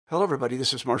Hello, everybody.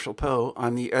 This is Marshall Poe.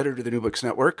 I'm the editor of the New Books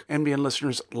Network. NBN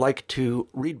listeners like to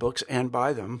read books and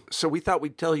buy them. So we thought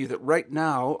we'd tell you that right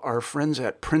now, our friends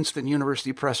at Princeton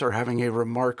University Press are having a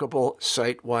remarkable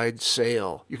site-wide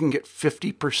sale. You can get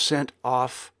 50%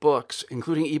 off books,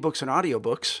 including ebooks and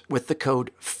audiobooks, with the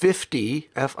code 50,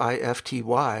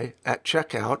 F-I-F-T-Y, at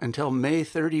checkout until May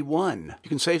 31. You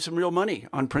can save some real money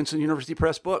on Princeton University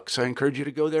Press books. I encourage you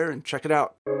to go there and check it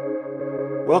out.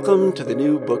 Welcome to the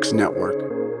New Books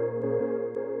Network.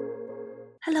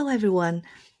 Hello, everyone.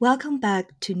 Welcome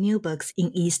back to New Books in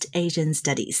East Asian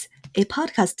Studies, a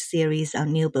podcast series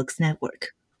on New Books Network.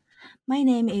 My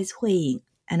name is Hui Ying,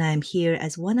 and I'm here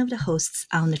as one of the hosts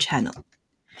on the channel.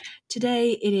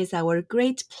 Today, it is our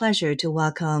great pleasure to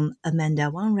welcome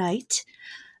Amanda Wangwright,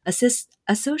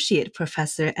 Associate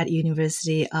Professor at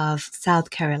University of South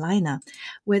Carolina,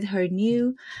 with her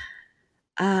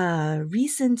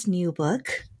recent new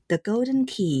book, The Golden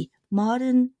Key,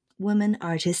 Modern Women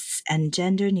Artists and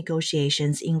Gender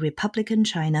Negotiations in Republican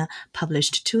China,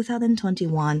 published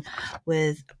 2021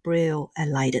 with Brill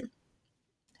and Leiden.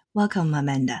 Welcome,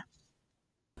 Amanda.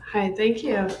 Hi, thank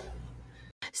you.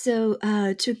 So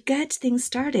to get things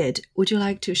started, would you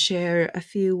like to share a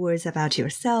few words about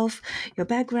yourself, your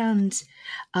background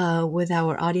with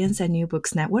our audience at New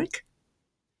Books Network?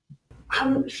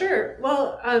 Sure.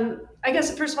 Well, I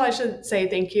guess first of all, I should say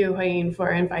thank you, Hui,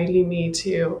 for inviting me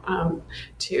to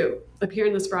appear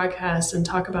in this broadcast and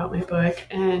talk about my book.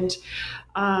 And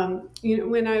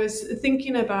when I was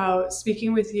thinking about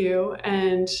speaking with you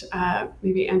and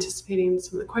maybe anticipating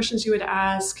some of the questions you would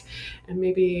ask, and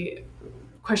maybe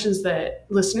questions that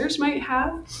listeners might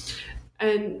have,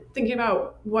 and thinking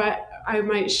about what I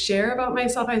might share about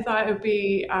myself, I thought it would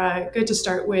be good to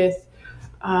start with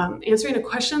answering a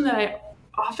question that I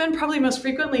often, probably most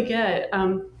frequently get,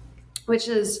 which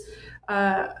is,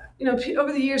 over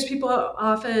the years, people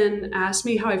often ask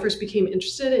me how I first became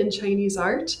interested in Chinese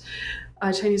art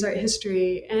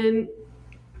history. And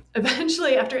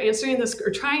eventually, after answering this, or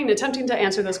attempting to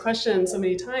answer this question so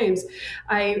many times,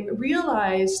 I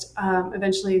realized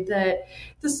eventually that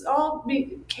this all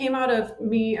came out of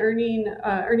me earning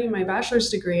my bachelor's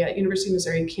degree at University of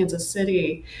Missouri, Kansas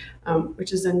City,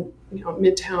 which is in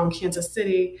Midtown Kansas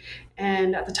City.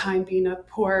 And at the time, being a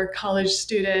poor college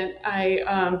student,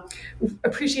 I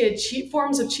appreciated cheap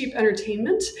forms of cheap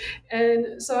entertainment.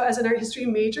 And so as an art history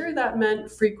major, that meant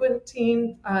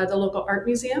frequenting the local art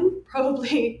museum,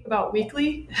 probably about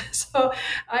weekly. So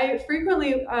I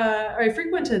frequented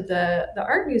the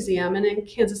art museum. And in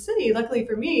Kansas City, luckily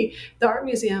for me, the art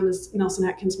museum is Nelson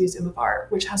Atkins Museum of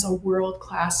Art, which has a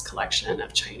world-class collection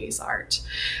of Chinese art.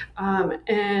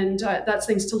 And that's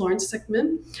thanks to Lawrence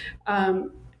Sickman.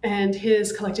 And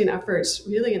his collecting efforts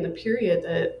really in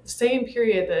the same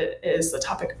period that is the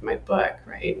topic of my book,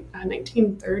 right?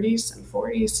 1930s and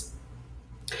 40s.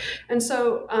 And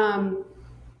so,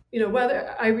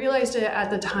 whether I realized it at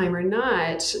the time or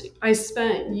not, I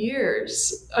spent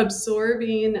years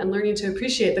absorbing and learning to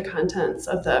appreciate the contents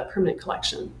of the permanent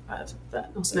collection of the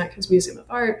Nelson Atkins Museum of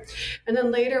Art. And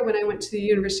then later, when I went to the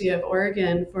University of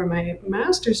Oregon for my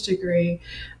master's degree,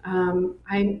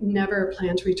 I never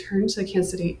planned to return to the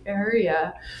Kansas City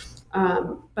area.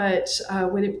 But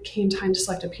when it came time to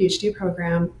select a PhD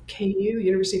program, KU,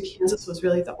 University of Kansas, was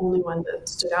really the only one that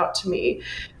stood out to me,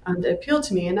 that appealed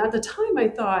to me. And at the time, I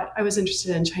thought I was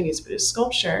interested in Chinese Buddhist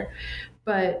sculpture.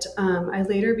 But I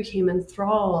later became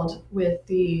enthralled with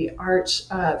the art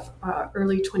of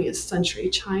early 20th century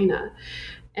China.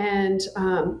 And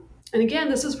again,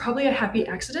 this was probably a happy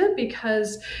accident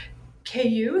because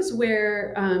KU is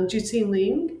where Juxing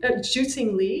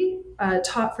Li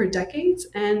taught for decades,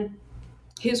 and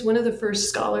he was one of the first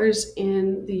scholars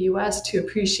in the U.S. to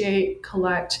appreciate,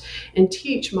 collect, and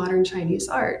teach modern Chinese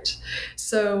art.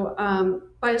 So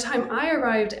by the time I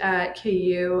arrived at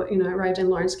KU, I arrived in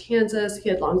Lawrence, Kansas. He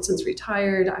had long since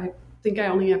retired. I think I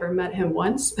only ever met him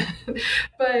once,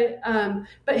 but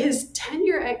his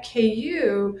tenure at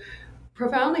KU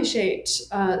profoundly shaped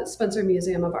Spencer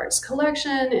Museum of Art's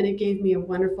collection, and it gave me a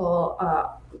wonderful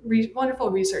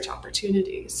research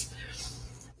opportunities.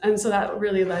 And so that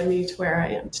really led me to where I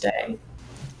am today.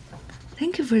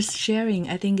 Thank you for sharing.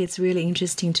 I think it's really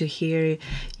interesting to hear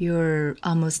your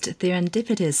almost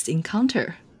serendipitous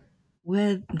encounter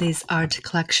with this art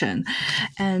collection.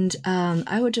 And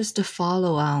I would just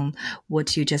follow on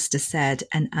what you just said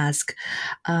and ask,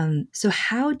 so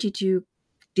how did you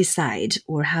decide,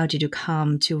 or how did you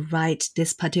come to write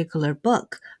this particular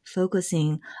book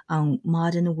focusing on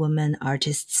modern women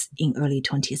artists in early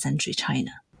 20th century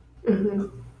China? Mm-hmm.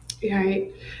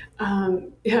 Right.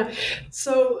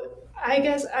 So I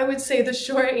guess I would say the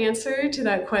short answer to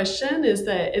that question is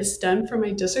that it stemmed from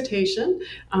my dissertation.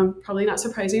 Probably not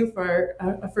surprising for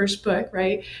a first book,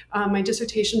 right? My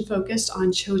dissertation focused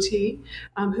on Choti,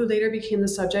 who later became the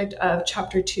subject of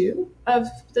chapter 2 of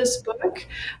this book.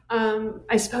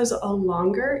 I suppose a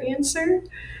longer answer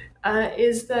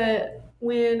is that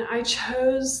when I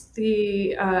chose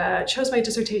my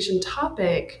dissertation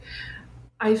topic,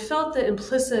 I felt the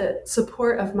implicit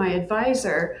support of my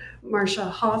advisor, Marcia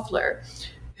Hoffler,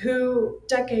 who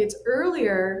decades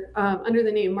earlier, under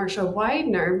the name Marcia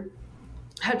Widener,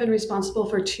 had been responsible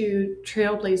for 2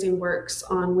 trailblazing works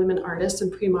on women artists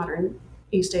in pre-modern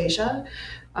East Asia.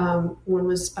 One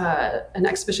was an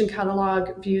exhibition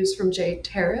catalog, Views from Jade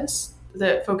Terrace,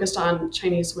 that focused on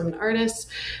Chinese women artists,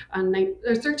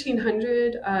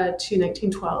 1300 to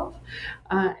 1912.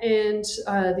 And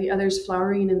the other's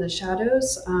Flowering in the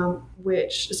Shadows,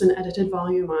 which is an edited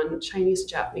volume on Chinese and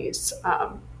Japanese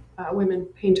women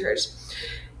painters.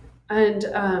 And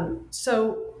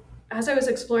so as I was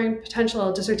exploring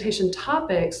potential dissertation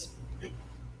topics,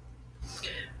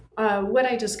 what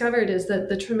I discovered is that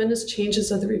the tremendous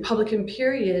changes of the Republican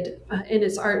period in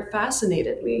its art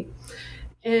fascinated me.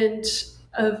 And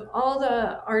of all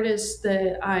the artists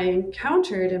that I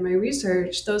encountered in my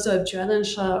research, those of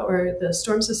Juelensha or the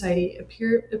Storm Society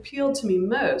appealed to me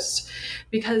most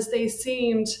because they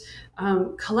seemed,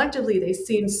 collectively, they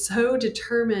seemed so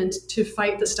determined to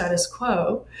fight the status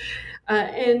quo.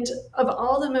 And of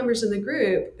all the members in the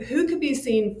group, who could be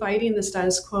seen fighting the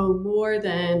status quo more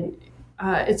than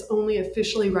its only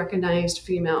officially recognized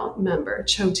female member,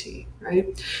 Choti,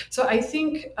 right? So I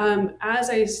think as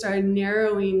I started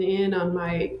narrowing in on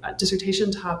my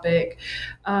dissertation topic,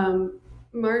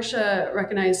 Marcia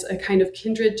recognized a kind of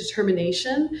kindred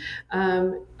determination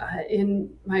in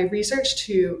my research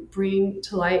to bring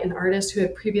to light an artist who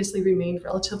had previously remained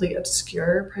relatively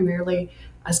obscure, primarily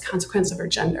as a consequence of her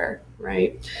gender,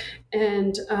 right?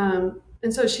 And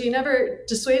so she never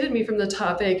dissuaded me from the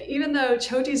topic, even though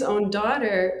Choti's own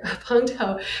daughter, Pang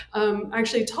Tao,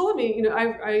 actually told me,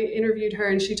 I interviewed her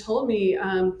and she told me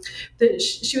that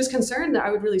she was concerned that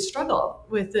I would really struggle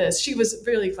with this. She was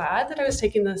really glad that I was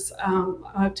taking this,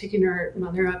 taking her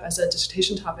mother up as a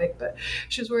dissertation topic, but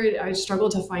she was worried I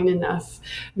struggled to find enough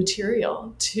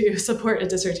material to support a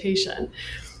dissertation.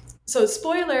 So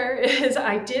spoiler is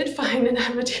I did find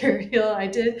enough material. I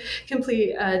did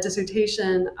complete a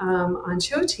dissertation on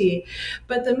Choti,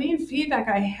 but the main feedback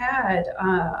I had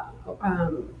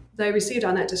that I received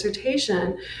on that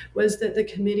dissertation was that the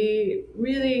committee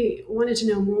really wanted to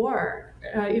know more,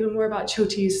 even more about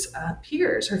Choti's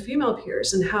peers, her female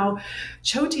peers, and how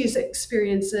Choti's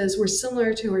experiences were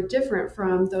similar to or different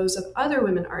from those of other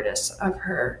women artists of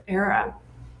her era.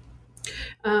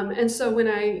 And so when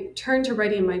I turned to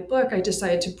writing my book, I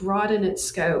decided to broaden its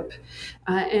scope.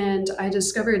 And I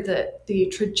discovered that the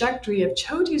trajectory of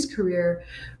Choti's career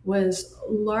was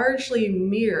largely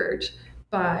mirrored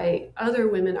by other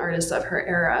women artists of her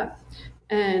era.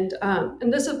 And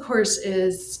this, of course,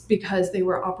 is because they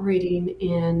were operating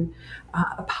in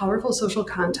a powerful social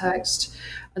context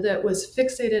that was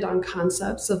fixated on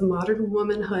concepts of modern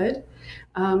womanhood,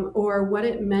 or what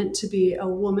it meant to be a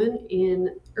woman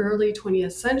in early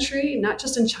 20th century, not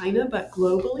just in China, but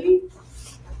globally.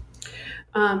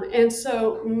 And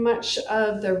so much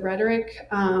of the rhetoric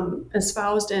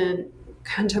espoused in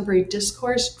contemporary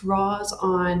discourse draws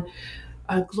on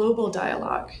a global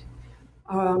dialogue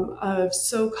of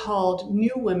so-called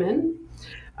new women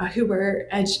who were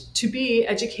to be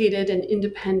educated and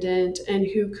independent and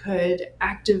who could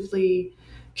actively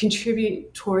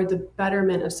contribute toward the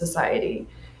betterment of society,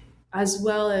 as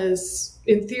well as,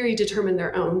 in theory, determine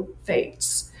their own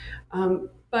fates.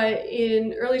 But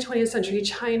in early 20th century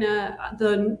China,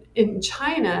 the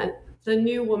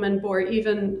new woman bore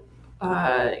even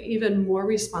more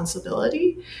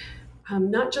responsibility,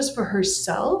 not just for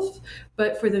herself,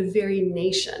 but for the very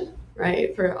nation,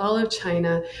 right? For all of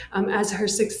China, as her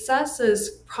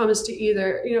successes promised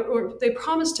to or they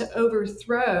promised to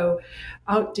overthrow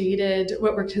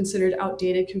what were considered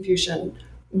outdated Confucian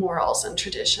morals and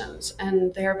traditions,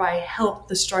 and thereby help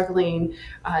the struggling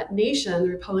nation, the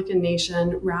Republican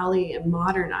nation, rally and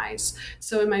modernize.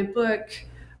 So in my book,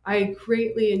 I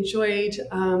greatly enjoyed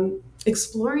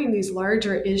exploring these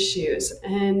larger issues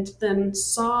and then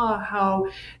saw how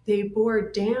they bore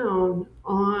down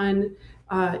on,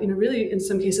 really in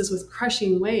some cases with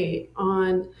crushing weight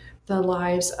on the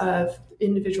lives of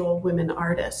individual women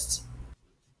artists.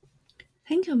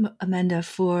 Thank you, Amanda,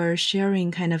 for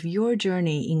sharing kind of your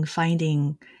journey in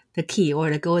finding the key or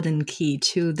the golden key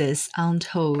to this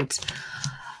untold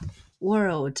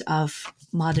world of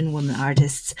modern women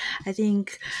artists. I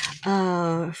think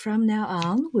from now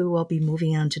on, we will be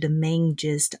moving on to the main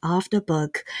gist of the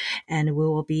book, and we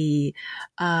will be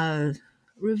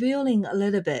revealing a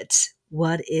little bit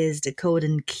what is the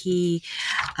golden key.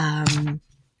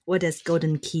 What does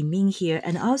golden key mean here?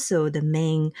 And also the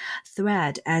main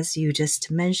thread, as you just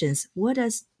mentioned, what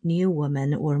does new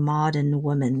woman or modern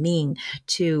woman mean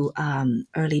to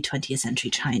early 20th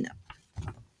century China?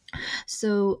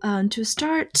 So to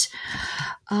start,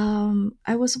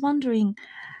 I was wondering,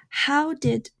 how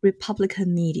did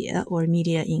Republican media or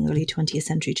media in early 20th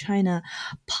century China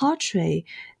portray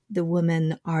the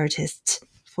woman artists?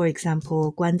 For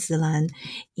example, Guan Zilan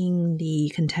in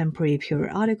the contemporary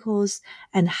periodicals,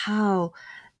 and how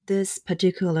this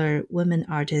particular woman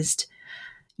artist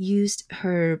used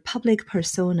her public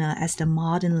persona as the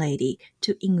modern lady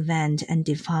to invent and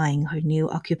define her new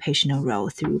occupational role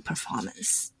through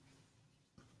performance.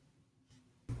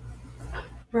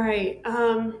 Right.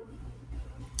 I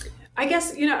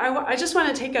guess, I just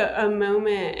want to take a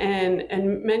moment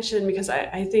and mention, because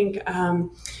I think,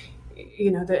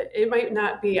 that it might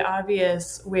not be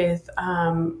obvious with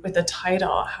the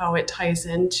title how it ties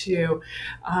into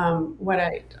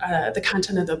the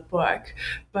content of the book,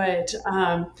 but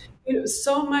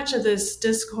so much of this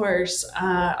discourse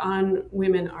on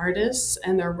women artists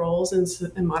and their roles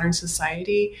in modern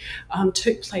society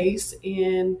took place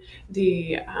in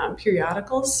the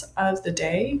periodicals of the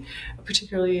day,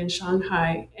 particularly in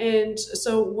Shanghai. And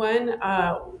so one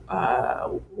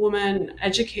woman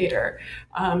educator,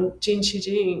 Jin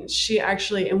Qijing, she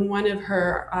actually, in one of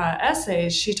her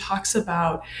essays, she talks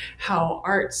about how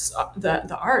arts,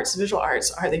 the arts, visual arts,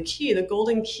 are the key, the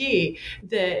golden key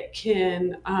that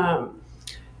can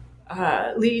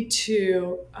lead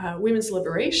to women's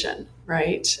liberation,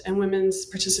 right, and women's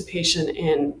participation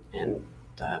in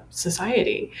the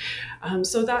society.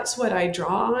 So that's what I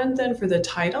draw on then for the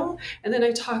title. And then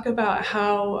I talk about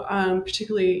how,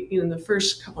 particularly in the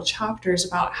first couple chapters,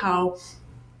 about how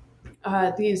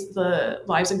the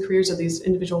lives and careers of these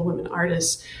individual women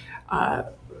artists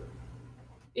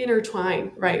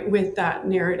intertwine, right, with that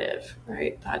narrative,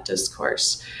 right, that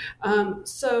discourse.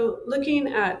 So looking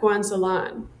at Guan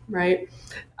Zilan, right,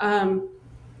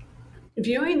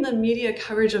 viewing the media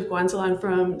coverage of Guan Zilan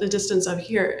from the distance of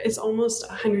here, it's almost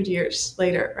 100 years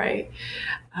later, right?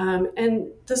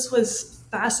 And this was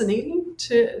fascinating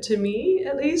to me,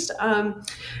 at least.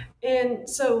 And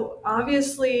so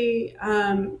obviously,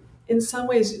 in some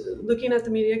ways, looking at the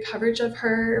media coverage of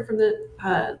her from the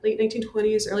late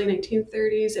 1920s, early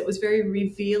 1930s, it was very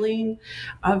revealing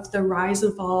of the rise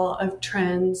and fall of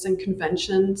trends and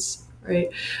conventions, right?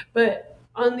 But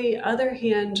on the other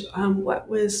hand, what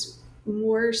was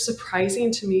more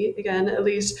surprising to me, again, at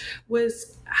least,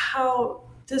 was how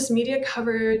this media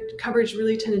coverage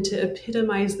really tended to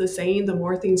epitomize the saying, the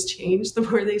more things change, the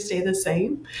more they stay the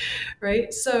same,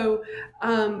 right? So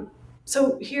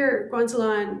here, Guan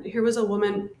Zilan, here was a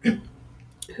woman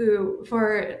who,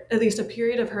 for at least a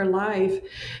period of her life,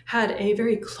 had a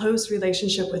very close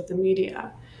relationship with the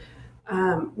media,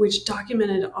 which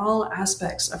documented all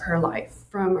aspects of her life,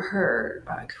 from her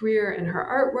career and her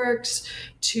artworks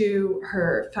to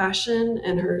her fashion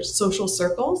and her social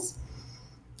circles.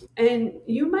 And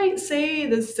you might say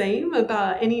the same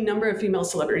about any number of female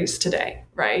celebrities today,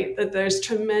 right? That there's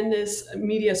tremendous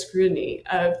media scrutiny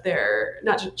of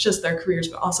not just their careers,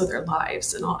 but also their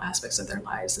lives and all aspects of their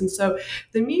lives. And so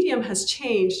the medium has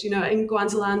changed. In Guan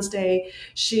Zilan's day,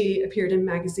 she appeared in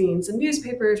magazines and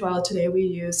newspapers, while today we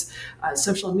use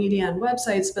social media and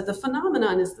websites, but the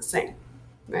phenomenon is the same,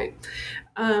 right?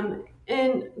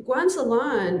 And Guan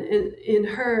Zilan, in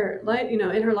her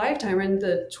lifetime, in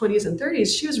the 20s and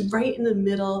 30s, she was right in the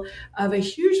middle of a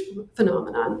huge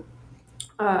phenomenon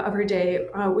of her day,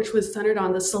 which was centered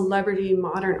on the celebrity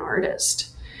modern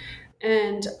artist,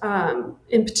 and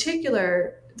in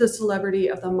particular, the celebrity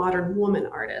of the modern woman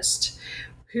artist,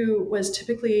 who was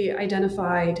typically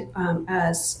identified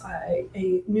as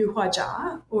a nu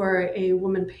huajia, or a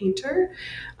woman painter,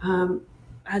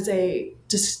 as a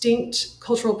distinct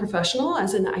cultural professional,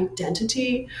 as an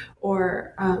identity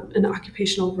or an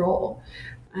occupational role.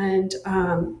 And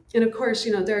of course,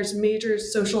 there's major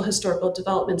social historical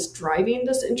developments driving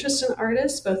this interest in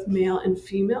artists, both male and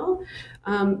female.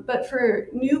 But for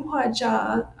nu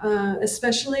huajia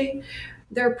especially,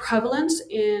 their prevalence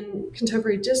in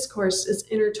contemporary discourse is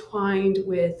intertwined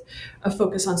with a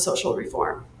focus on social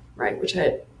reform, right, which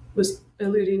I was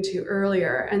alluding to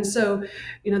earlier. And so,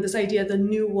 this idea of the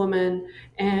new woman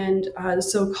and the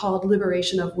so-called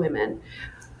liberation of women.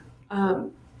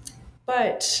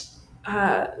 But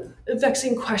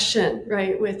vexing question,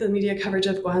 right, with the media coverage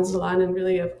of Guanzalan and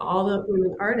really of all the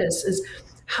women artists is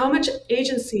how much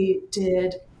agency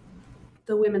did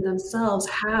the women themselves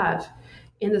have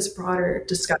in this broader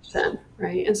discussion,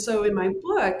 right? And so in my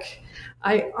book,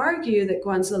 I argue that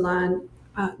Guanzalan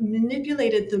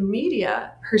manipulated the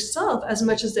media herself as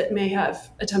much as it may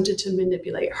have attempted to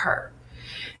manipulate her.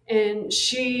 And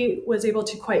she was able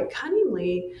to quite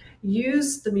cunningly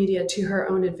use the media to her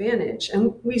own advantage.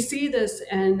 And we see this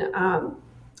in,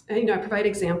 I provide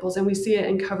examples, and we see it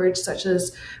in coverage such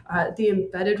as the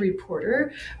embedded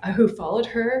reporter who followed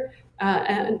her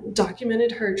and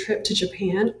documented her trip to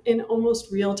Japan in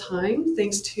almost real time,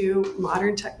 thanks to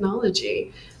modern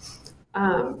technology.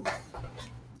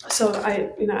 So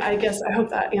I guess I hope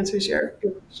that answers your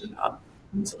question about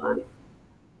Guanzalan.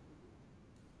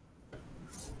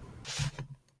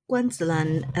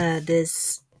 Guanzalan,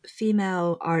 this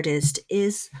female artist,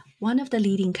 is one of the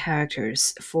leading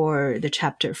characters for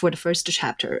the first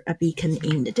chapter, A Beacon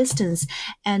in the Distance.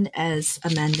 And as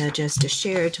Amanda just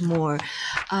shared more,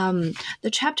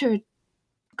 the chapter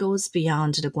goes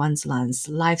beyond the Guanzalan's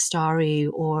life story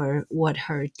or what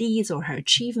her deeds or her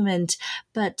achievement,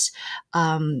 but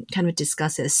kind of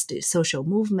discusses the social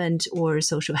movement or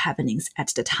social happenings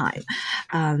at the time.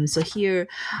 So here,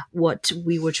 what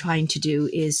we were trying to do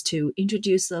is to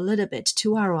introduce a little bit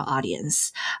to our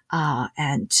audience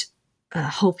and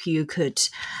hope you could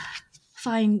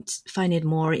find it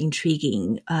more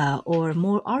intriguing or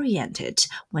more oriented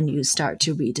when you start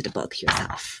to read the book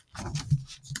yourself.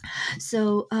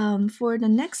 So for the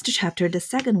next chapter, the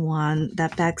second one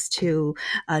that backs to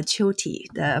Choti,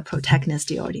 the protagonist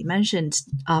you already mentioned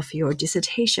of your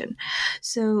dissertation.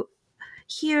 So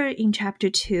here in chapter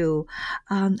 2,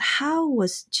 how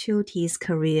was Choti's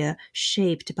career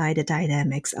shaped by the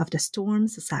dynamics of the Storm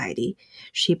Society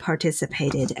she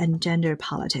participated in gender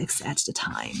politics at the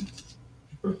time?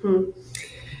 Mm-hmm.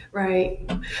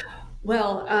 Right.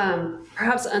 Well,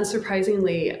 perhaps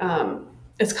unsurprisingly,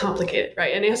 it's complicated,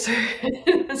 right? An answer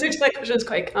to that question is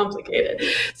quite complicated.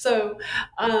 So,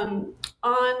 on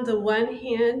the one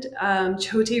hand,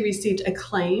 Choti received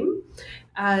acclaim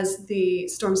as the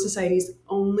Storm Society's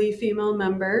only female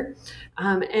member,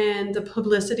 and the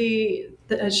publicity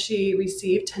that she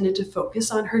received tended to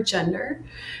focus on her gender,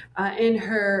 and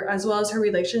her, as well as her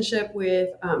relationship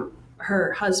with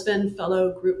her husband,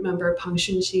 fellow group member Pang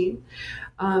Xunxin.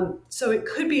 So it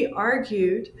could be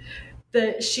argued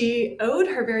that she owed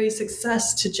her very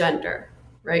success to gender,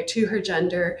 right, to her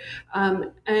gender,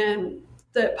 and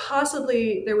that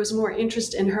possibly there was more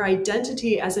interest in her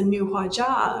identity as a new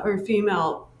Huajia or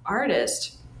female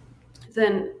artist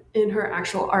than in her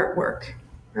actual artwork,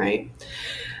 right?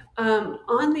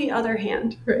 On the other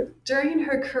hand, right, during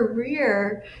her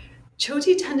career,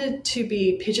 Choti tended to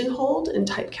be pigeonholed and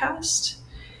typecast.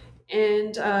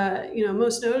 And,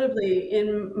 most notably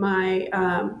in my,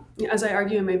 as I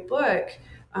argue in my book,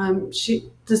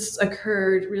 this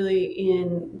occurred really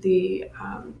in the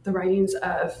writings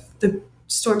of the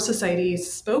Storm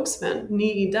Society's spokesman,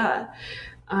 Ni Ida.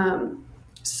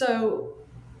 So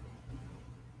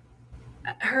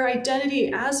her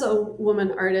identity as a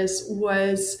woman artist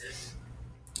was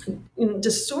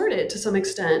distorted to some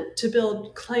extent to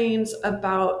build claims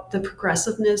about the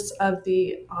progressiveness of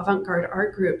the avant-garde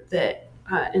art group that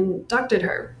inducted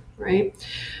her, right?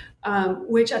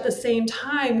 Which at the same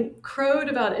time crowed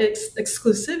about its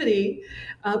exclusivity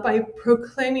by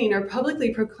proclaiming or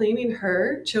publicly proclaiming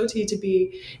her, Choti, to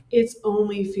be its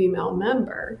only female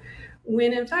member,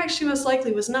 when in fact she most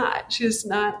likely was not. She was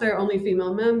not their only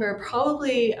female member.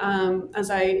 Probably, as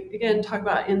I again talk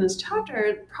about in this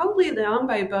chapter, probably Liang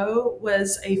Baibo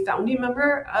was a founding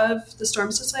member of the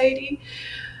Storm Society,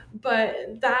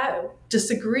 but that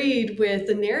disagreed with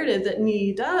the narrative that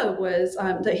Ni Da was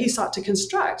that he sought to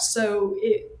construct. So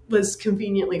it was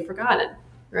conveniently forgotten,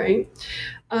 right?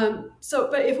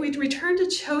 But if we return to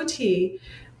Choti,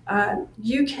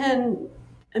 you can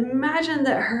imagine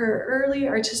that her early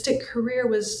artistic career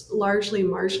was largely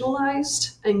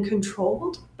marginalized and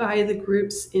controlled by the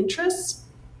group's interests.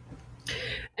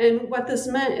 And what this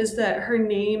meant is that her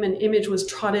name and image was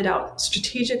trotted out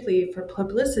strategically for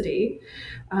publicity.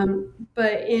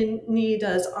 But in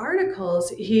Nida's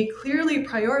articles, he clearly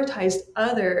prioritized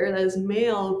other, as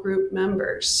male group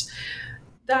members.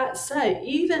 That said,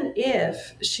 even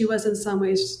if she was in some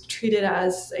ways treated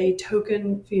as a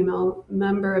token female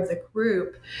member of the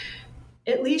group,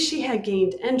 at least she had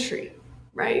gained entry,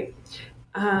 right?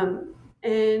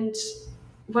 And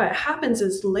what happens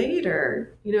is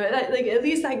later, at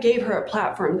least that gave her a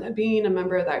platform, being a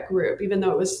member of that group, even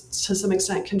though it was to some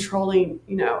extent controlling,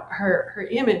 her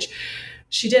image.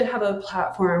 she did have a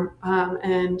platform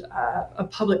and a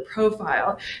public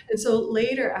profile. And so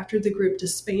later, after the group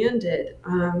disbanded,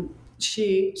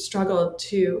 she struggled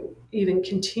to even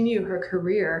continue her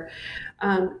career.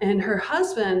 And her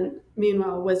husband,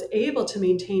 meanwhile, was able to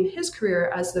maintain his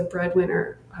career as the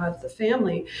breadwinner of the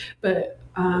family. But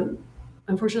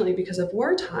unfortunately, because of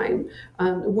wartime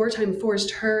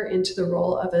forced her into the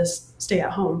role of a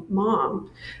stay-at-home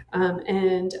mom.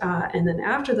 And then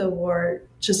after the war,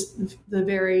 just the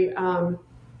very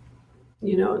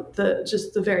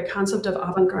the very concept of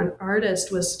avant-garde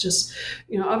artist was just,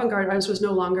 avant-garde artist was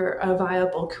no longer a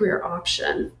viable career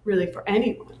option really for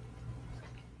anyone.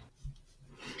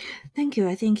 Thank you.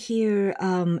 I think here,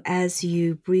 as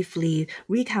you briefly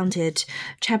recounted,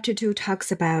 Chapter 2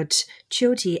 talks about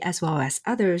Choti as well as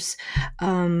others,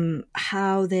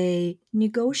 how they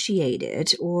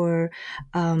negotiated or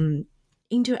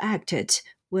interacted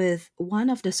with one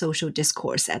of the social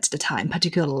discourse at the time,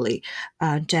 particularly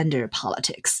gender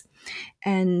politics.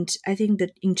 And I think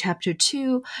that in Chapter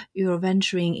 2, you're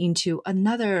venturing into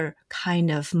another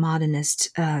kind of modernist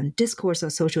discourse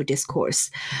or social discourse,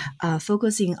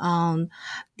 focusing on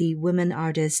the women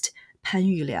artist Pan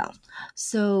Yuliang.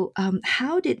 So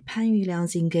how did Pan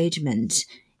Yuliang's engagement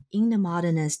in the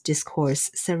modernist discourse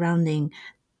surrounding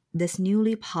this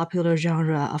newly popular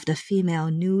genre of the female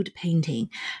nude painting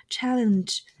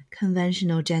challenge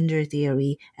conventional gender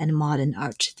theory and modern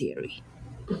art theory?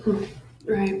 Mm-hmm.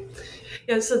 Right.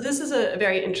 Yeah. So this is a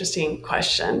very interesting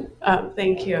question.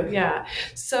 Thank you. Yeah.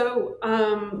 So,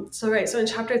 right. So in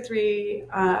Chapter 3,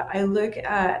 I look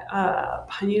at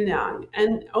Pan Yuliang,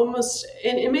 and almost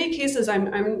in many cases,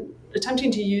 I'm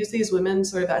attempting to use these women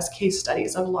sort of as case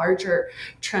studies of larger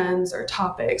trends or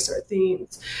topics or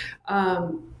themes.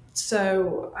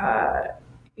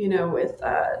 With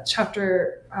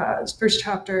first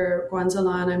chapter,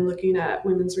 Guanzalan, I'm looking at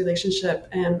women's relationship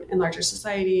and in larger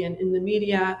society and in the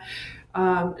media,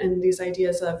 and these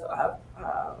ideas of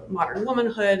modern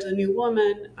womanhood, a new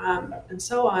woman, and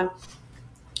so on.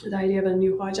 The idea of a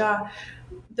new Huajia.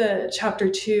 The Chapter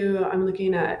 2, I'm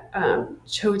looking at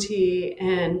Choti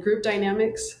and group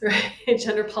dynamics, right?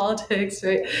 Gender politics,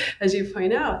 right? As you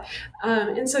point out.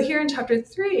 And so here in Chapter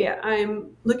 3,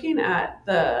 I'm looking at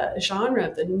the genre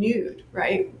of the nude,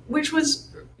 right? Which was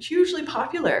hugely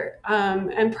popular.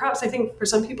 And perhaps I think for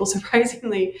some people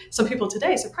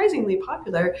today, surprisingly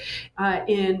popular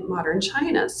in modern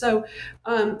China. So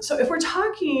if we're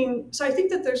talking, so I think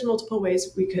that there's multiple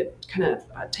ways we could kind of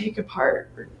take apart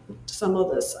some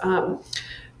of this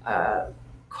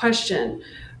question.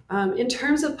 In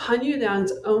terms of Pan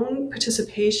Yuliang's own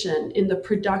participation in the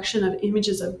production of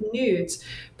images of nudes,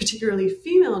 particularly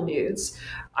female nudes,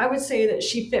 I would say that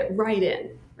she fit right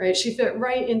in, right? She fit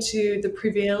right into the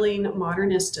prevailing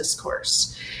modernist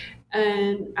discourse.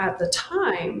 And at the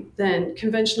time, then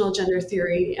conventional gender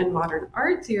theory and modern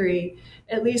art theory,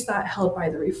 at least that held by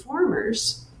the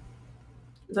reformers,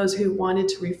 those who wanted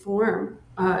to reform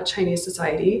Chinese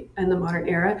society and the modern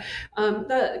era,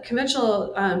 the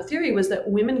conventional theory was that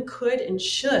women could and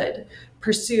should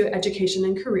pursue education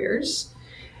and careers.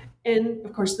 And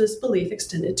of course, this belief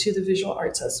extended to the visual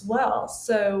arts as well.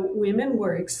 So women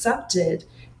were accepted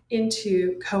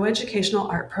into co-educational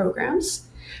art programs,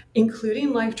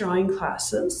 including life drawing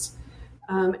classes.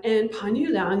 And Pan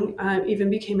Yuliang even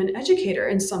became an educator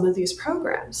in some of these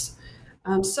programs.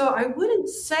 So I wouldn't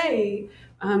say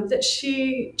that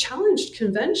she challenged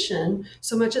convention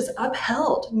so much as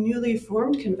upheld newly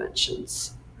formed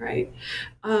conventions, right?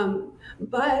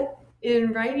 But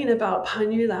in writing about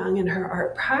Pan Yuliang and her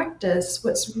art practice,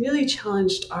 what's really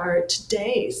challenged are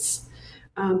today's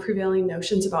prevailing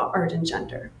notions about art and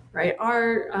gender, right?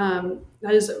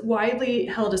 That is widely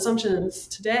held assumptions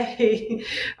today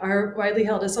are widely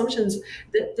held assumptions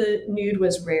that the nude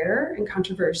was rare and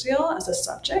controversial as a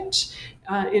subject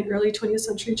in early 20th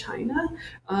century China,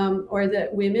 or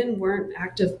that women weren't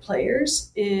active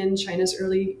players in China's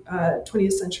early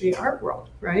 20th century art world,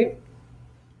 right?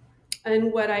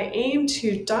 And what I aim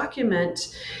to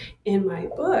document in my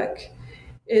book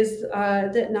is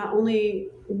that not only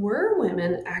were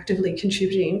women actively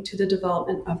contributing to the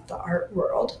development of the art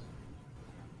world,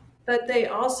 but they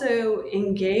also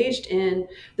engaged in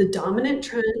the dominant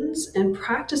trends and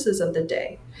practices of the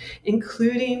day,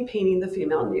 including painting the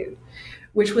female nude,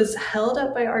 which was held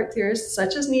up by art theorists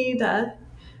such as Nida,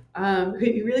 who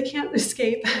you really can't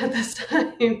escape at this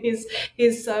time.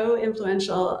 He's so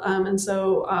influential and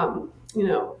so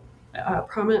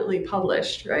prominently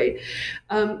published, right?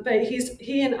 But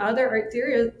he and other art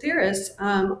theorists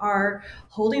are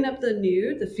holding up the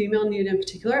nude, the female nude in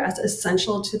particular, as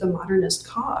essential to the modernist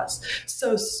cause.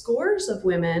 So scores of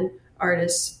women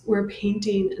artists were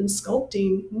painting and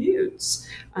sculpting nudes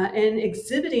and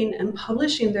exhibiting and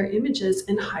publishing their images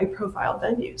in high-profile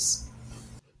venues.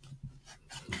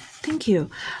 Thank you.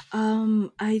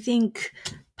 I think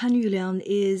Pan Yuliang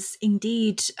is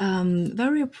indeed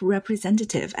very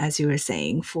representative, as you were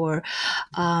saying, for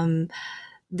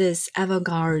this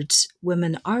avant-garde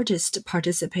women artists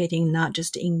participating not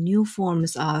just in new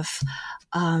forms of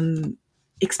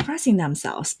expressing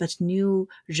themselves, but new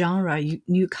genre,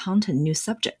 new content, new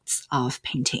subjects of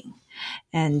painting,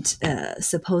 and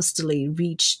supposedly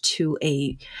reach to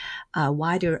a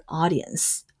wider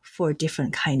audience for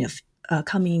different kind of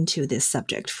coming to this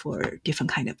subject for different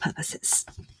kind of purposes.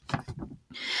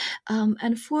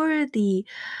 And for the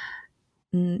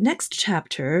next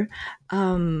chapter,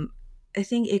 I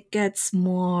think it gets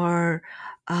more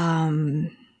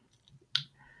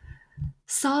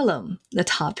solemn, the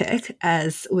topic,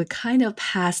 as we kind of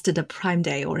passed the prime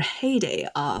day or heyday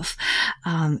of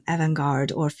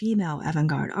avant-garde or female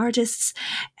avant-garde artists,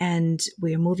 and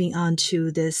we're moving on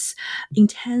to this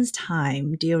intense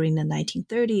time during the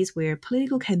 1930s where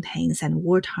political campaigns and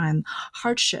wartime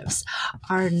hardships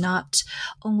are not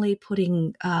only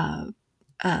putting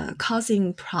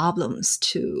causing problems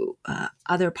to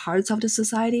other parts of the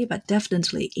society, but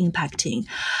definitely impacting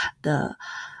the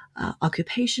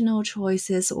occupational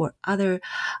choices or other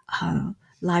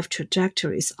life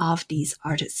trajectories of these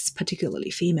artists, particularly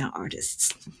female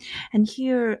artists. And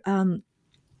here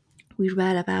we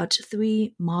read about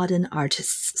 3 modern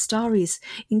artists' stories,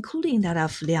 including that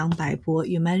of Liang Baibo.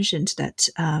 You mentioned that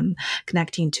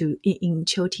connecting to Ying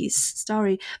Qiuti's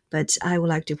story, but I would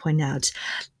like to point out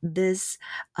this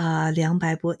Liang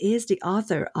Baibo is the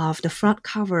author of the front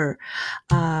cover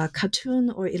cartoon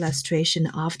or illustration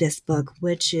of this book,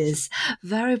 which is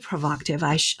very provocative.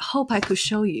 I hope I could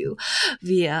show you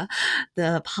via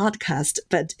the podcast,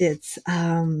 but it's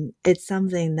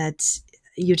something that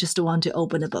you just want to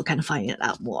open the book and find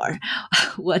out more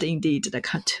what indeed the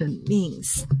cartoon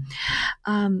means.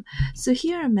 So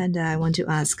here, Amanda, I want to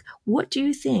ask, what do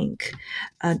you think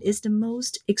is the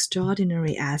most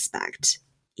extraordinary aspect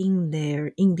in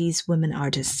these women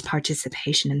artists'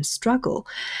 participation and struggle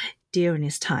during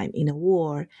this time in the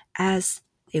war as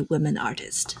a women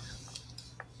artist?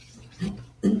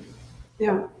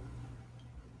 Yeah.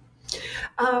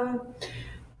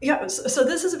 Yeah, so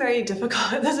this is a very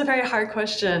difficult, this is a very hard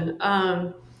question.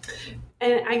 And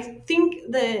I think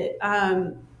that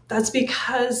that's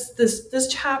because this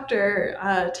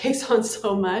chapter takes on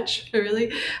so much,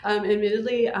 really,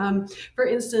 admittedly. For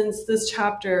instance,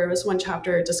 one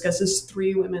chapter discusses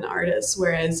 3 women artists,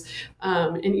 whereas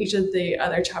in each of the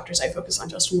other chapters, I focus on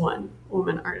just one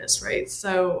woman artist, right?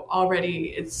 So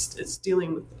already it's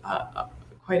dealing with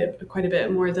quite a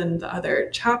bit more than the other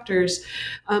chapters,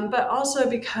 but also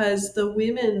because the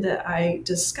women that I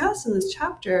discuss in this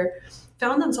chapter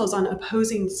found themselves on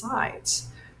opposing sides,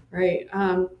 right?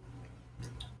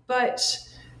 But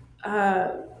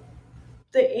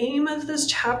the aim of this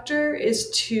chapter is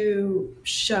to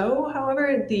show,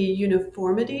 however, the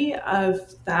uniformity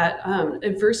of that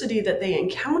adversity that they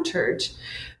encountered,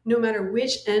 no matter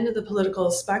which end of the political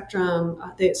spectrum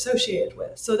they associated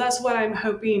with. So that's what I'm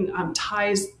hoping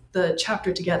ties the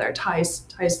chapter together, ties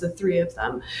the 3 of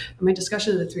them, my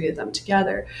discussion of the 3 of them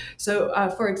together. So,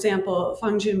 for example,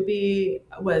 Fang Junbi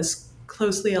was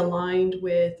closely aligned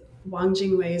with Wang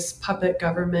Jingwei's puppet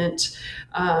government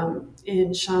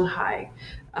in Shanghai.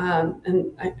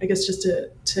 And I guess just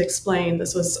to explain,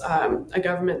 this was a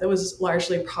government that was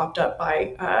largely propped up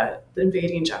by the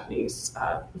invading Japanese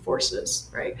forces,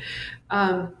 right?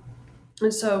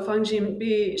 And so Fang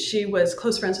Jinbi, she was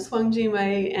close friends with Wang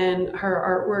Jingwei, and her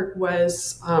artwork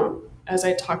was, as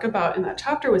I talk about in that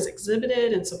chapter, was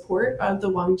exhibited in support of the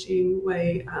Wang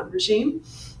Jingwei regime.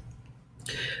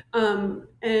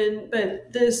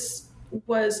 But this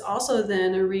was also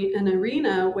then an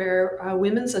arena where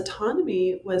women's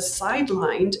autonomy was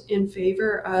sidelined in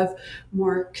favor of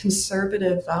more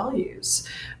conservative values,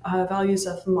 values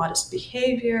of modest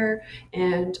behavior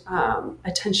and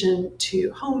attention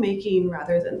to homemaking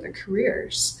rather than their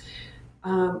careers.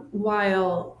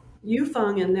 While Yu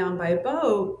Feng and Liang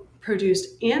Baibo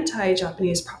produced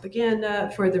anti-Japanese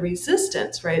propaganda for the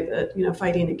resistance, right?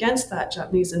 Fighting against that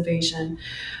Japanese invasion.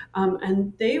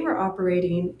 And they were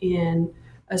operating in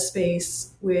a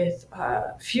space with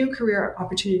few career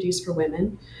opportunities for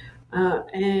women,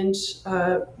 and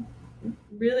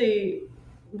really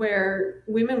where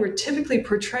women were typically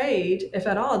portrayed, if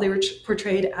at all, they were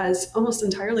portrayed as almost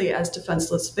entirely as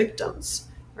defenseless victims,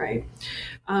 right?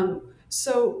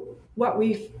 So what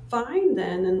we find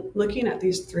then in looking at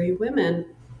these 3 women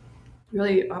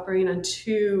really operating on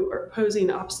two or opposing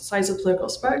opposite sides of the political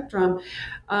spectrum,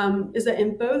 is that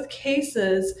in both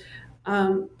cases,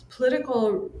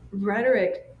 political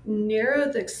rhetoric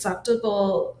narrowed the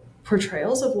acceptable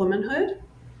portrayals of womanhood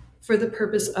for the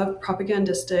purpose of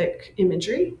propagandistic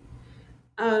imagery.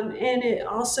 And it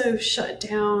also shut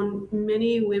down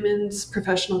many women's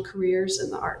professional careers in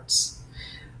the arts.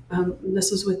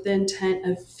 This was with the intent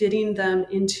of fitting them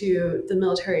into the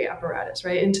military apparatus,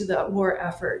 right, into the war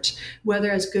effort, whether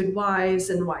as good wives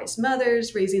and wise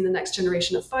mothers, raising the next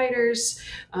generation of fighters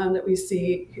that we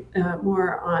see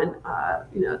more on,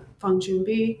 Fang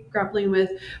Junbi grappling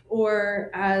with, or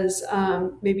as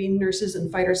maybe nurses and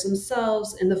fighters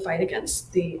themselves in the fight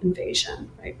against the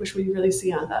invasion, right, which we really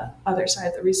see on the other side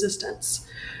of the resistance.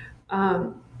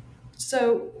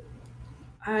 So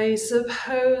I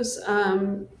suppose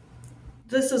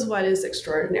this is what is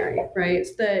extraordinary, right?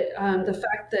 That the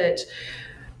fact that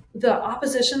the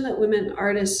opposition that women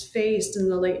artists faced in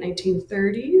the late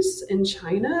 1930s in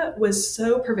China was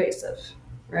so pervasive,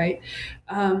 right?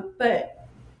 But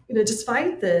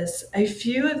despite this, a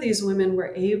few of these women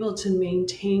were able to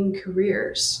maintain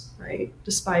careers, right?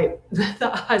 Despite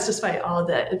the odds, despite all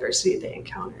the adversity they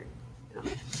encountered.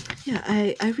 Yeah,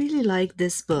 I really like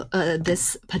this book,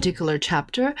 this particular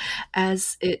chapter,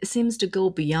 as it seems to go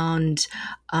beyond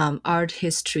art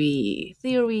history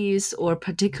theories or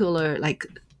particular like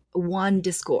one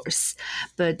discourse,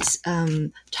 but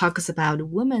talks about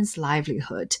women's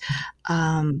livelihood.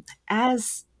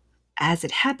 As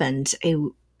it happened,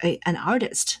 an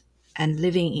artist and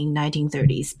living in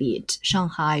 1930s, be it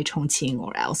Shanghai, Chongqing,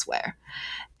 or elsewhere,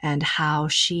 and how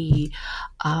she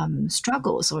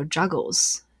struggles or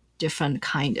juggles different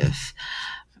kind of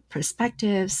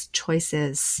perspectives,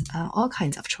 choices, all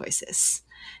kinds of choices,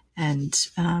 and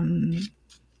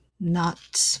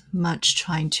not much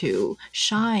trying to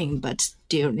shine, but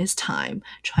during this time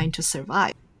trying to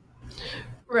survive.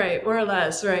 Right, more or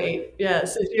less, right.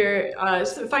 Yes, if you're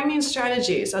finding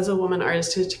strategies as a woman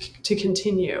artist to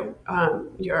continue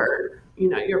your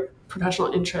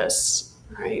professional interests,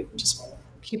 right? Just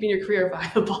keeping your career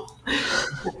viable.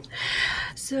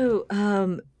 So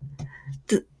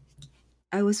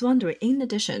I was wondering, in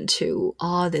addition to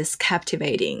all these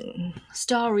captivating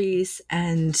stories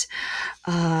and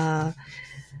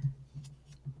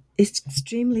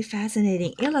extremely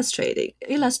fascinating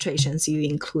illustrations you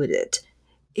included,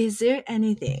 is there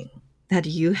anything that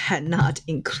you had not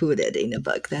included in the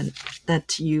book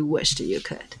that you wished you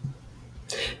could?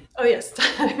 Oh, yes.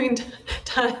 I mean,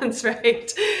 tons, right?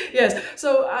 Yes.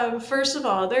 So, first of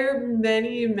all, there are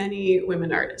many, many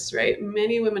women artists, right?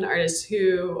 Many women artists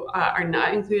who are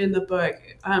not included in the book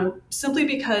simply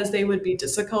because they would be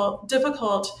difficult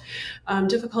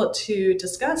to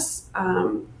discuss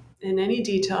in any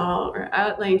detail or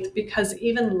at length, because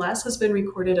even less has been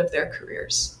recorded of their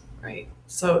careers, right?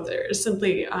 So there's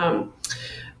simply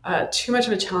too much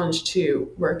of a challenge to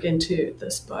work into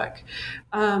this book,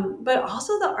 but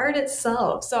also the art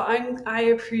itself. So I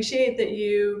appreciate that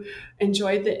you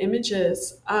enjoyed the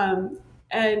images, and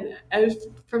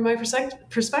from my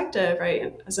perspective,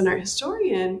 right, as an art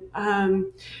historian.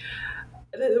 One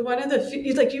of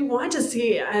the, like, you want to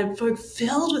see a book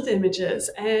filled with images,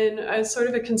 and sort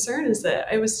of a concern is that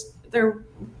I wish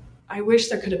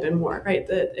there could have been more, right?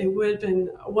 That it would have been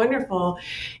wonderful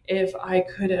if I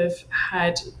could have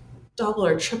had double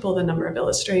or triple the number of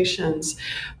illustrations.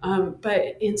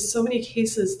 But in so many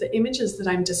cases, the images that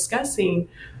I'm discussing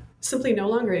simply no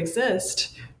longer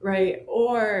exist, right?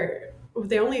 Or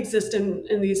they only exist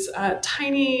in these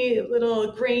tiny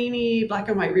little grainy black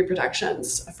and white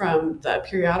reproductions from the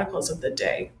periodicals of the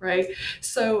day, right?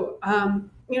 So,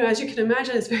 as you can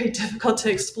imagine, it's very difficult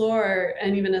to explore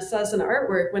and even assess an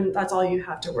artwork when that's all you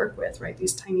have to work with, right?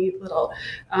 These tiny little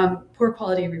poor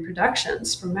quality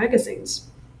reproductions from magazines.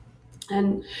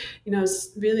 And,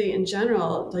 really in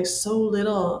general, like, so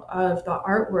little of the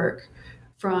artwork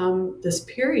from this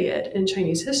period in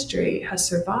Chinese history has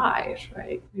survived,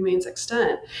 right? Remains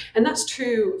extant. And that's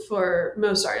true for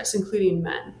most artists, including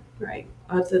men, right,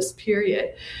 of this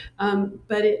period.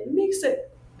 But it makes it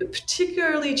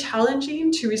particularly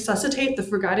challenging to resuscitate the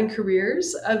forgotten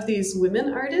careers of these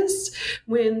women artists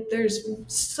when there's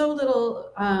so little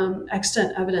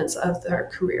extant evidence of their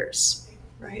careers,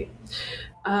 right?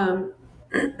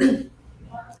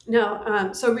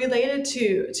 Now, so related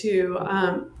to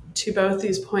both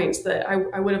these points, that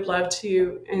I would have loved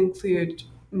to include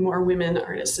more women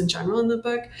artists in general in the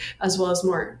book, as well as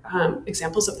more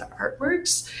examples of their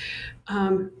artworks.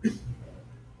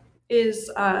 Is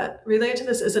related to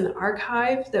this is an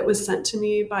archive that was sent to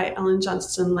me by Ellen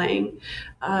Johnston Lang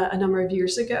a number of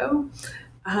years ago.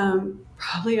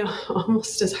 probably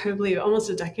almost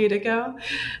a decade ago.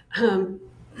 And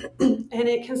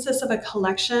it consists of a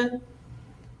collection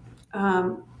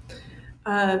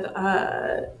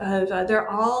they're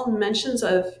all mentions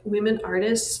of women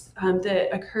artists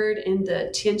that occurred in the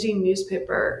Tianjin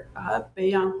newspaper,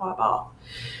 Beiyang Huabao.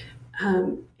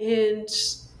 And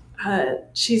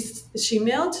she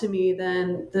mailed to me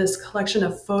then this collection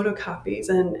of photocopies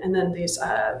and then these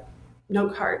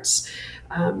note cards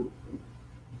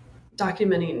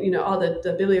documenting, all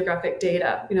the bibliographic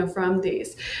data, from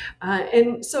these.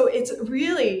 And so it's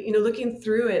really, looking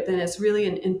through it, then it's really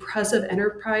an impressive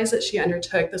enterprise that she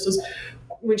undertook. This was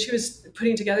when she was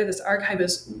putting together this archive,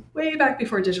 is way back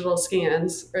before digital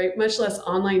scans, right? Much less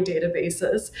online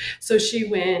databases. So she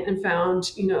went and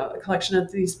found, a collection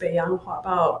of these Beiyang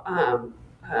Huabao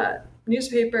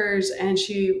newspapers, and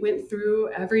she went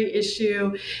through every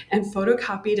issue and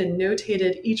photocopied and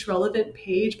notated each relevant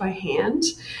page by hand.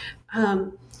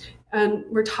 And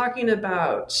we're talking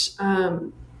about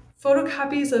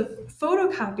photocopies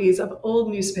of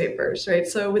old newspapers, right?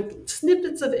 So with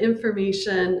snippets of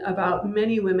information about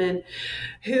many women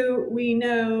who we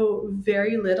know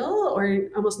very little or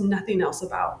almost nothing else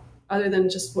about, other than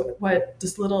just what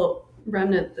this little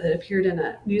remnant that appeared in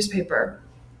a newspaper.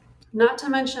 Not to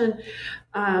mention,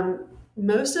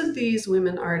 most of these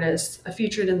women artists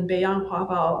featured in Beiyang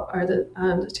Huabao, or the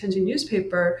Tianjin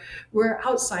newspaper, were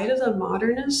outside of the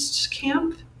modernist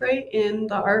camp, right, in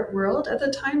the art world at the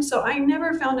time. So I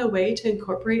never found a way to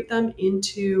incorporate them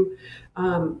into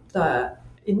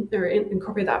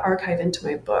incorporate that archive into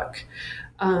my book.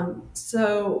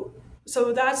 So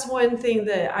that's one thing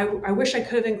that I wish I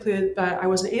could have included, but I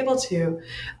wasn't able to.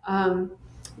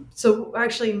 So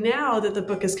actually, now that the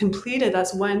book is completed,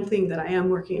 that's one thing that I am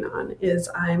working on. Is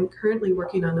I'm currently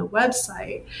working on a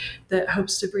website that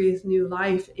hopes to breathe new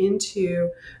life into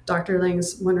Dr.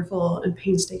 Lang's wonderful and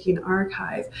painstaking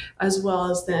archive, as well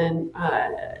as then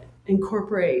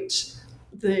incorporate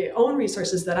the own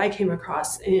resources that I came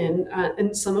across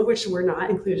and some of which were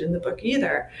not included in the book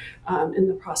either, in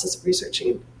the process of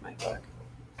researching my book.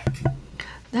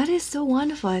 That is so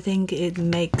wonderful. I think it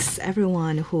makes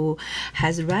everyone who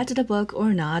has read the book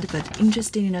or not, but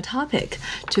interested in a topic,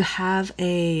 to have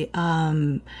a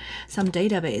some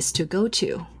database to go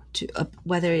to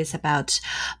whether it's about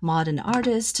modern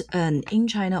artists in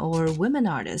China or women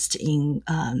artists in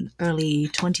early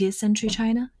 20th century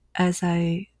China, as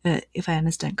if I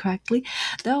understand correctly.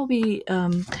 That will be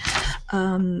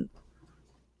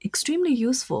extremely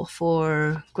useful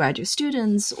for graduate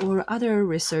students or other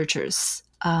researchers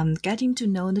getting to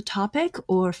know the topic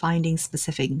or finding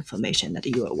specific information that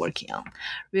you are working on.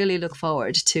 Really look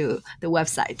forward to the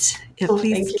website.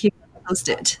 Please keep it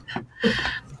posted.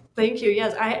 Thank you.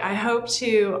 Yes, I hope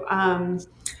to.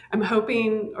 I'm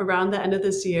hoping around the end of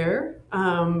this year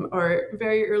or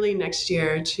very early next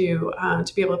year to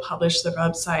be able to publish the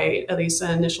website, at least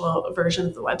an initial version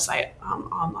of the website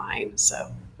online.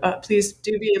 So please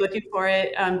do be looking for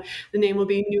it. The name will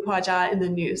be New Huajia in the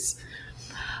news.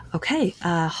 Okay,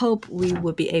 hope we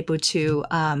will be able to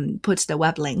put the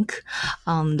web link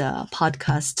on the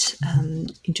podcast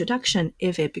introduction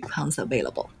if it becomes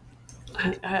available.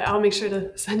 I'll make sure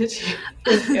to send it to you.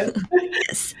 Thank you.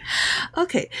 Yes.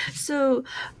 Okay, so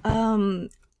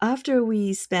after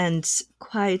we spent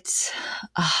quite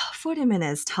 40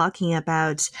 minutes talking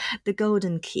about the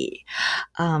golden key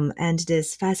and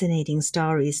these fascinating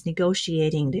stories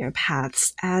negotiating their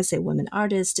paths as a woman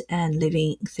artist and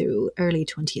living through early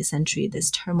 20th century,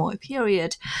 this turmoil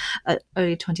period,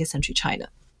 early 20th century China.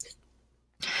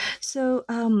 So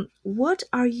what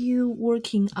are you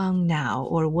working on now,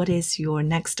 or what is your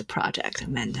next project,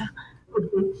 Amanda?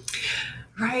 Mm-hmm.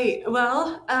 Right.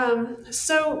 Well,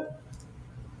 so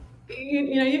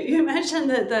you mentioned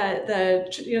that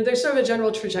there's sort of a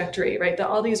general trajectory, right? That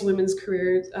all these women's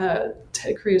careers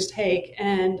take,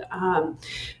 and a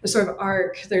sort of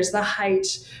arc. There's the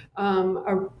height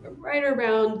right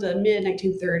around the mid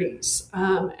 1930s,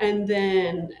 and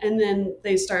then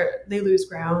they lose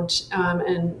ground,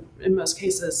 and in most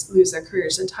cases lose their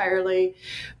careers entirely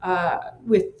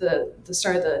with the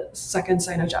start of the Second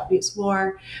Sino-Japanese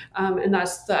War, and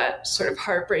that's that sort of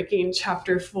heartbreaking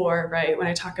chapter 4, right? When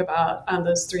I talk about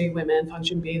those 3 women, Fang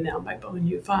Junbei, Liang Baibo, and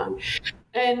Yu Fang.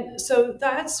 And so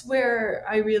that's where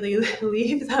I really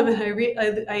leave them, and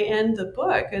I end the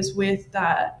book is with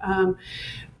that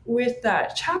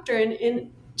chapter,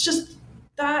 and just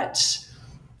that.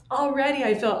 Already,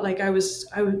 I felt like there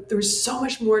was so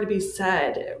much more to be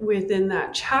said within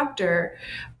that chapter,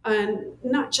 and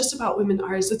not just about women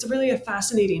artists. It's really a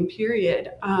fascinating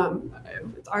period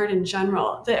with art in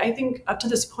general that I think up to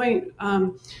this point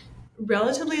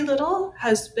relatively little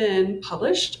has been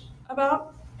published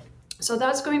about. So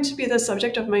that's going to be the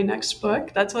subject of my next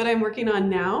book. That's what I'm working on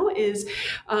now, is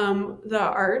the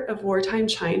art of wartime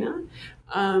China,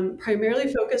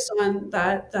 primarily focused on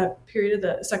that period of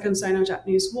the Second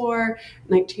Sino-Japanese War,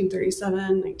 1937,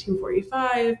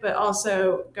 1945, but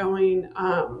also going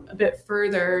a bit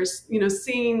further,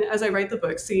 seeing, as I write the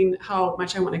book, seeing how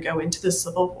much I want to go into the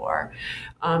Civil War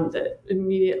that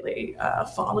immediately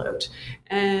followed.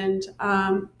 And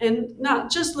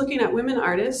not just looking at women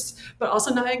artists, but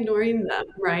also not ignoring them,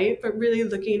 right? But really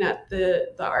looking at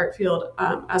the art field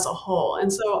as a whole.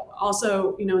 And so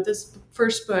also, this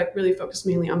first book really focused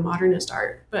mainly on modernist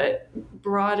art, but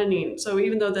broadening. So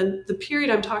even though the period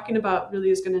I'm talking about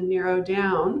really is going to narrow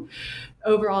down,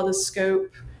 overall the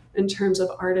scope in terms of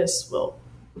artists will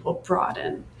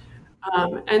broaden.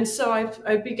 And so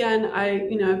I've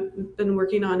been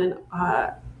working on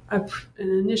an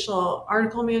initial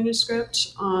article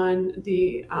manuscript on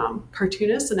the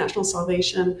cartoonists, the National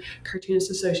Salvation Cartoonist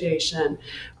Association,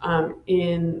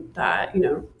 in that,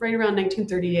 right around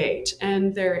 1938,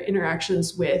 and their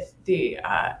interactions with the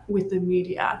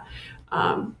media,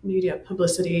 media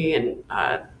publicity, and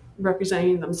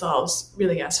representing themselves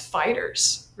really as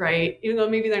fighters, right? Even though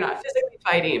maybe they're not physically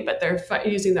fighting, but they're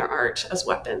using their art as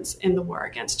weapons in the war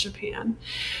against Japan.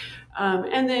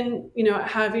 And then,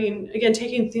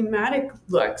 taking thematic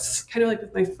looks, kind of like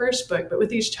with my first book, but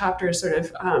with each chapter sort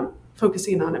of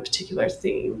focusing on a particular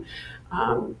theme,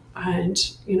 and,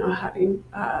 having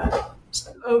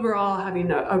overall having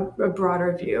a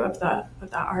broader view of the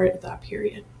art of that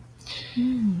period.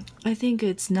 I think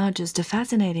it's not just a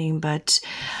fascinating, but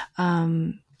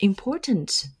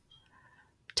important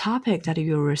topic that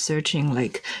you're researching.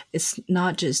 Like, it's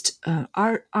not just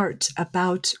art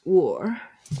about war,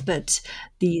 but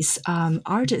these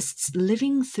artists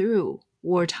living through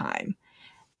wartime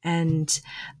and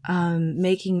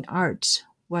making art,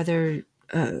 whether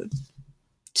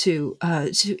to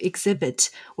exhibit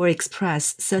or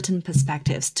express certain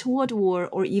perspectives toward war,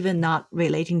 or even not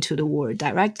relating to the war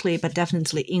directly, but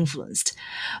definitely influenced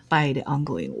by the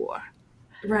ongoing war.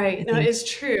 Right. No, it's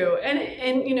true. And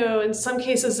in some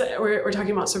cases we're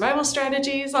talking about survival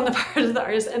strategies on the part of the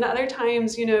artist. And other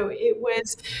times, it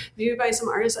was viewed by some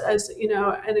artists as,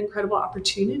 an incredible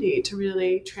opportunity to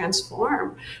really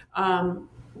transform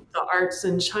the arts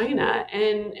in China.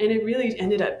 And it really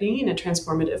ended up being a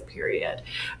transformative period.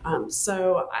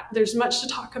 So there's much to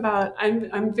talk about.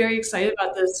 I'm very excited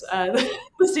about this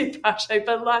new project,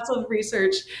 but lots of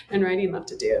research and writing left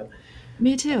to do.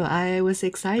 Me too. I was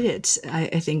excited.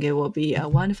 I think it will be a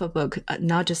wonderful book,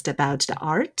 not just about the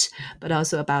art, but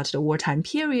also about the wartime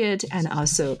period, and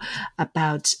also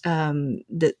about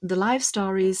the life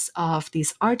stories of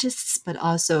these artists, but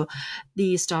also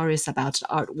the stories about the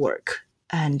artwork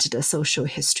and the social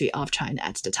history of China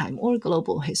at the time, or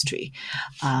global history,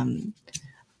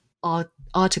 all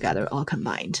together, all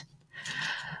combined.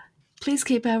 Please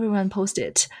keep everyone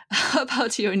posted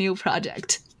about your new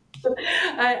project.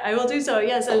 I will do so,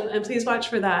 yes, and please watch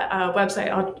for that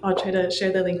website. I'll try to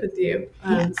share the link with you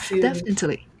soon.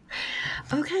 Definitely.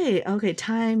 Okay,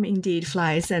 time indeed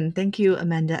flies, and thank you,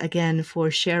 Amanda, again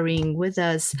for sharing with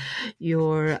us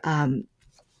your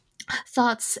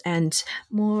thoughts and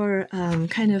more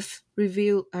kind of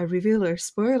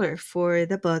spoiler for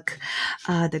the book,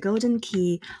 The Golden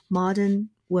Key, Modern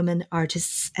Women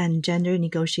Artists and Gender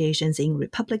Negotiations in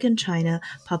Republican China,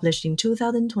 published in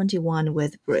 2021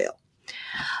 with Brill.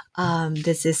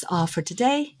 This is all for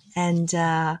today, and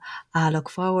I look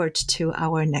forward to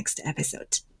our next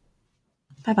episode.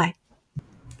 Bye-bye.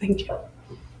 Thank you.